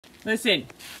Listen.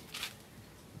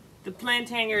 The plant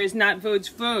hanger is not Vode's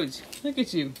foods. Look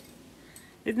at you.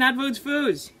 It's not Vode's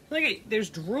foods. Look at, there's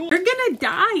drool. You're gonna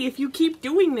die if you keep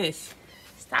doing this.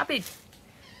 Stop it.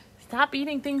 Stop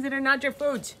eating things that are not your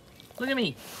foods. Look at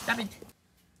me. Stop it.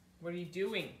 What are you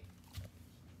doing?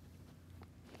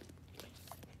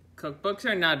 Cookbooks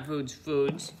are not Vode's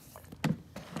foods.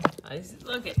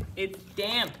 Look at, it's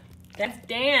damp. That's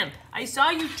damp. I saw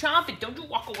you chomp it. Don't you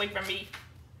walk away from me.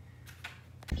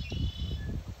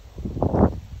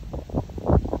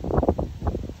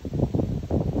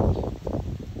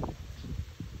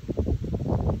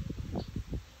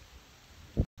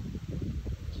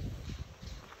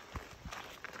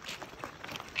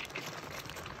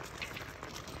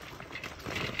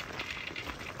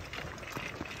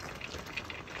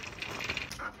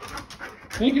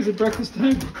 Hank, is it breakfast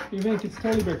time? You think it's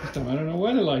totally breakfast time. I don't know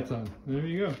why the light's on. There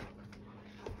you go.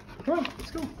 Come on,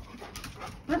 let's go.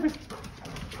 Breakfast.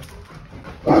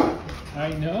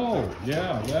 I know.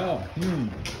 Yeah, well,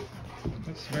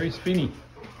 that's very spinny.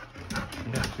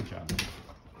 Yeah, good job.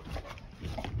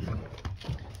 I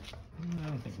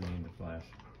don't think we need the flash.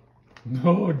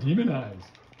 No, demon eyes.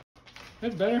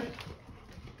 That's better.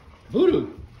 Voodoo.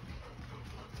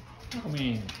 I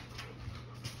mean.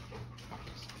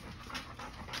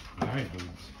 Alright,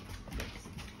 dudes.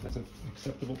 That's an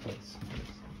acceptable place.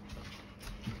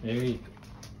 Hey.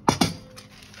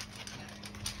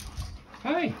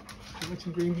 Hi! Would you like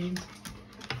some green beans?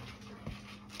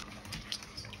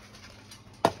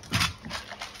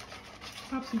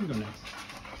 Pops, you can go next.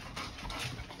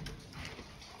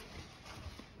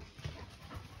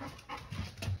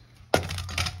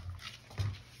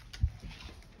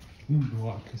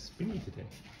 Walk is spinny today.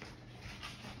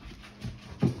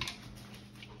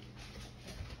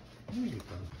 There you go.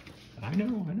 I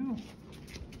know.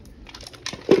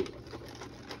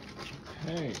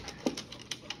 Okay.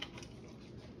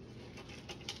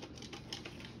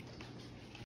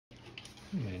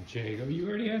 And Jago, you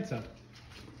already had some.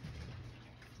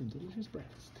 It's a delicious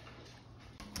breakfast.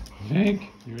 Hank,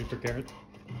 you ready for carrot?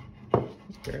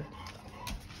 What's carrot?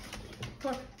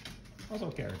 Look,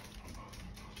 also carrot.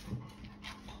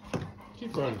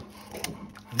 Keep running.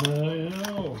 I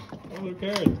know. Also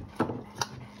carrot.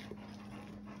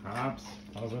 Hops,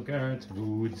 also carrots,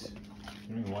 foods.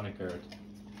 You don't even want a carrot.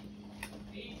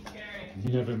 Meat carrot.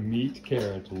 You have a meat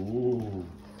carrot. Ooh.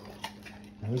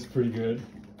 That was pretty good.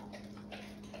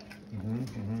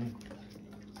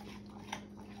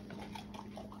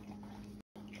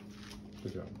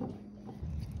 Good job.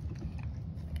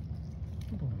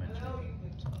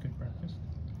 Some good breakfast.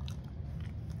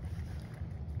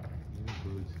 Good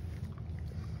foods.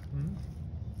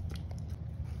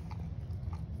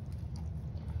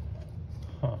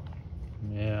 Huh.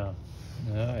 Yeah.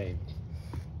 Hi,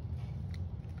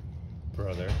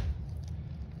 brother.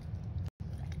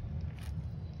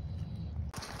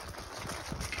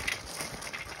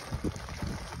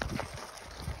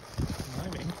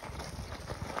 Climbing.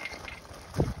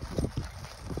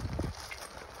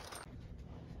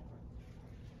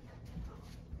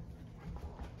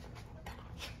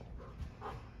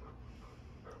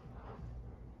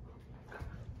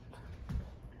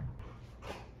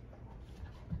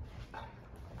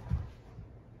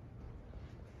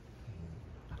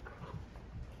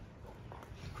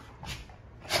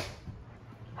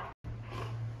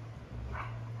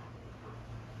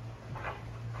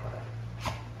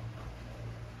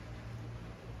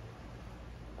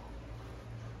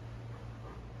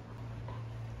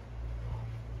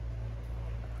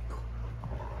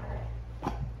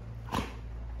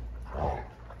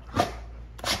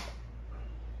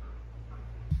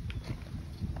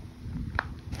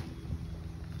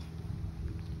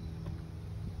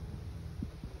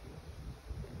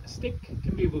 Stick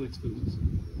can be able to expose.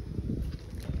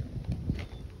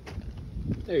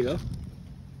 There you go.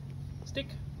 Stick.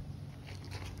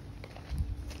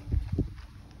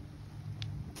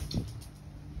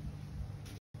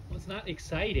 Well, it's not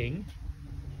exciting.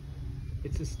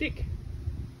 It's a stick.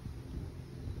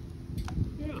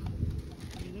 Yeah.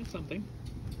 I mean, that's something.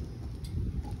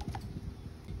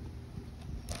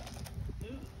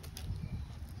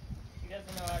 He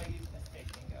doesn't know how to use the stick,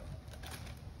 Dingo.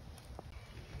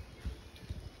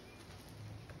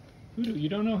 Voodoo, you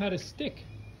don't know how to stick.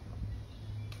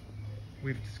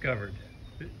 We've discovered.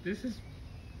 This is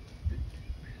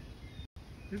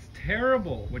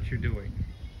terrible what you're doing.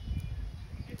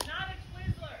 It's not a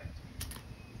Twizzler.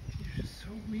 You're just so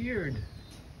weird.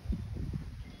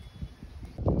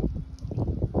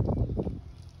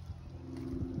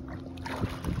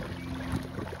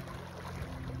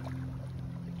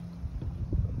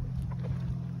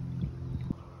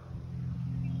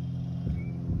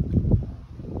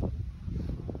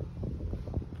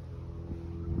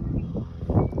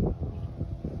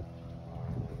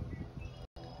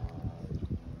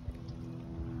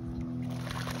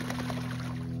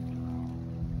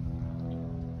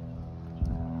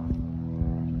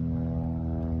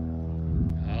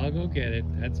 I'll go get it.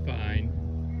 That's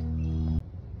fine.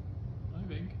 Hi,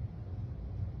 Vink.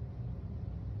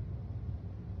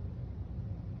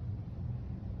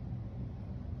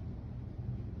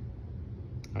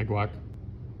 Hi, Guac.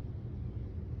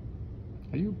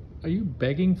 Are you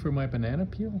begging for my banana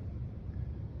peel?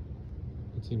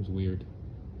 That seems weird.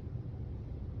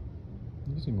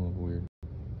 You seem a little weird.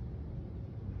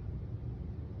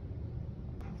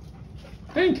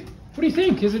 Vink, what do you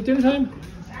think? Is it dinner time?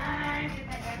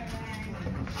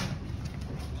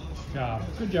 Good job.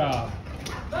 Good job.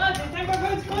 Look, it's time for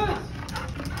Food's Foods.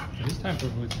 It is time for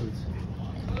Food's Foods.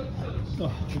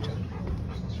 Oh, good job.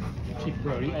 Cheap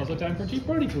Brody. Also time for Cheap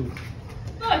Brody Foods.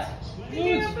 Look,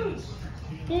 Foods. Foods.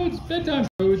 Foods. Bedtime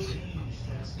foods.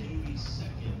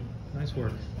 Nice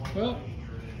work. Well,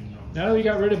 now that we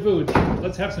got rid of food,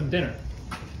 let's have some dinner.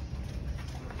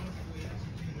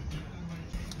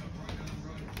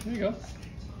 There you go.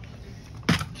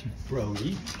 Cheap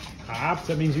Brody. Hops,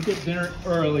 that means you get dinner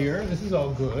earlier. This is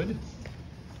all good.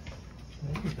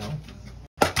 There you go.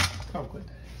 Look how good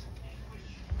that is.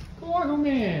 Guaco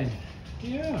Man.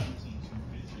 Yeah.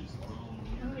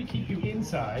 I'm gonna keep you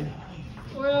inside.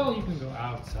 Well, you can go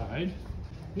outside.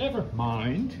 Never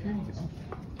mind. Here you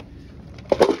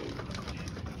go.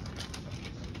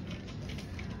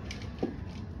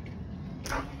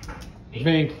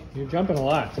 Vink, you're jumping a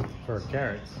lot for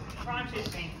carrots. Crunches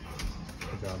thing.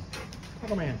 Good job.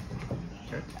 Guaco Man.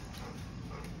 Carrot.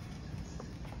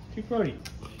 Cheap Brody.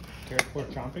 Carrot for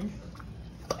chomping.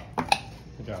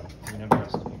 Good job. You can have the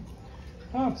rest.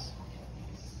 Pops.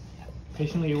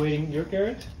 Patiently awaiting your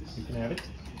carrot. You can have it.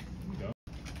 There you go.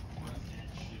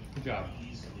 Good job.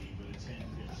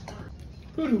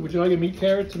 Voodoo, would you like a meat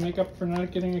carrot to make up for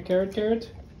not getting a carrot?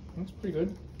 That's pretty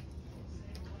good.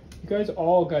 You guys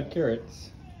all got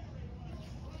carrots.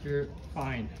 You're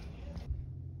fine.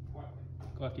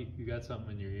 Guacky, you got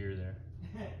something in your ear there.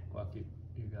 Guacky,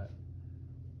 you got,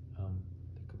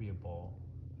 that could be a ball.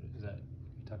 Is that,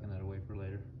 you tucking that away for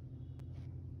later?